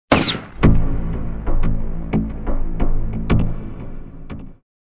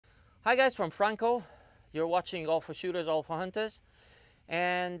Hi guys, from Franco. You're watching All for Shooters, All for Hunters.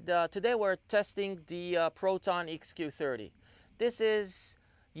 And today we're testing the Proton FXQ30. This is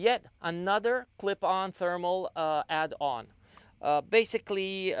yet another clip-on thermal add-on.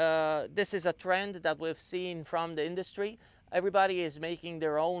 Basically, this is a trend that we've seen from the industry. Everybody is making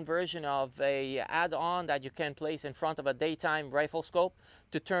their own version of a add-on that you can place in front of a daytime rifle scope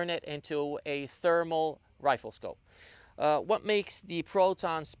to turn it into a thermal rifle scope. What makes the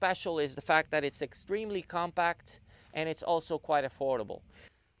Proton special is the fact that it's extremely compact and it's also quite affordable.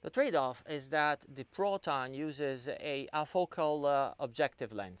 The trade-off is that the Proton uses a afocal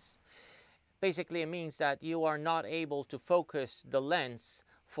objective lens. Basically, it means that you are not able to focus the lens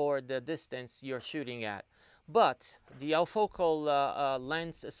for the distance you're shooting at. But the afocal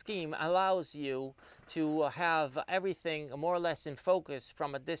lens scheme allows you to have everything more or less in focus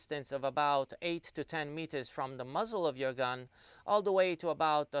from a distance of about 8 to 10 meters from the muzzle of your gun all the way to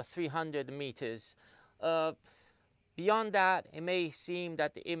about 300 meters. Beyond that, it may seem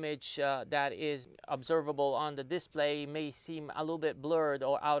that the image that is observable on the display may seem a little bit blurred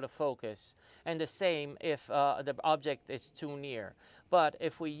or out of focus, and the same if the object is too near. But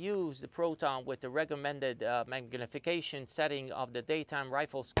if we use the Proton with the recommended magnification setting of the daytime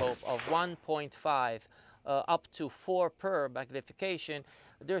rifle scope of 1.5 up to 4 per magnification,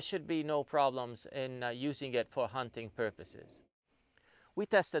 there should be no problems in using it for hunting purposes. We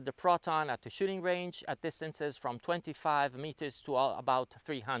tested the Proton at the shooting range at distances from 25 meters to about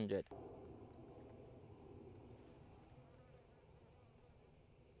 300.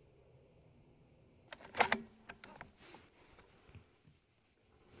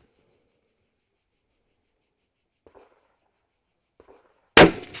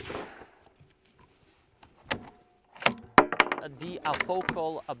 The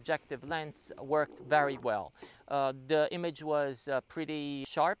afocal objective lens worked very well. The image was pretty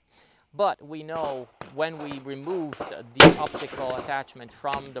sharp, but we know when we removed the optical attachment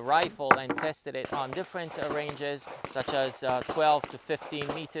from the rifle and tested it on different ranges, such as 12 to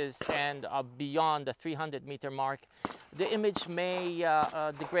 15 meters and beyond the 300 meter mark, the image may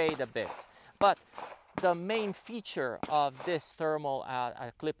degrade a bit. But the main feature of this thermal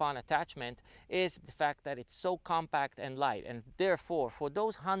clip-on attachment is the fact that it's so compact and light, and therefore for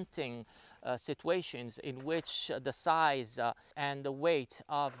those hunting situations in which the size and the weight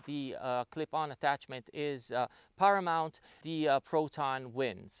of the clip-on attachment is paramount, the Proton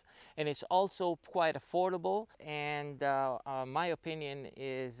wins. And it's also quite affordable, and my opinion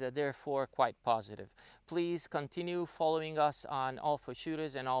is therefore quite positive. Please continue following us on All for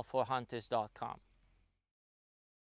Shooters and allforhunters.com.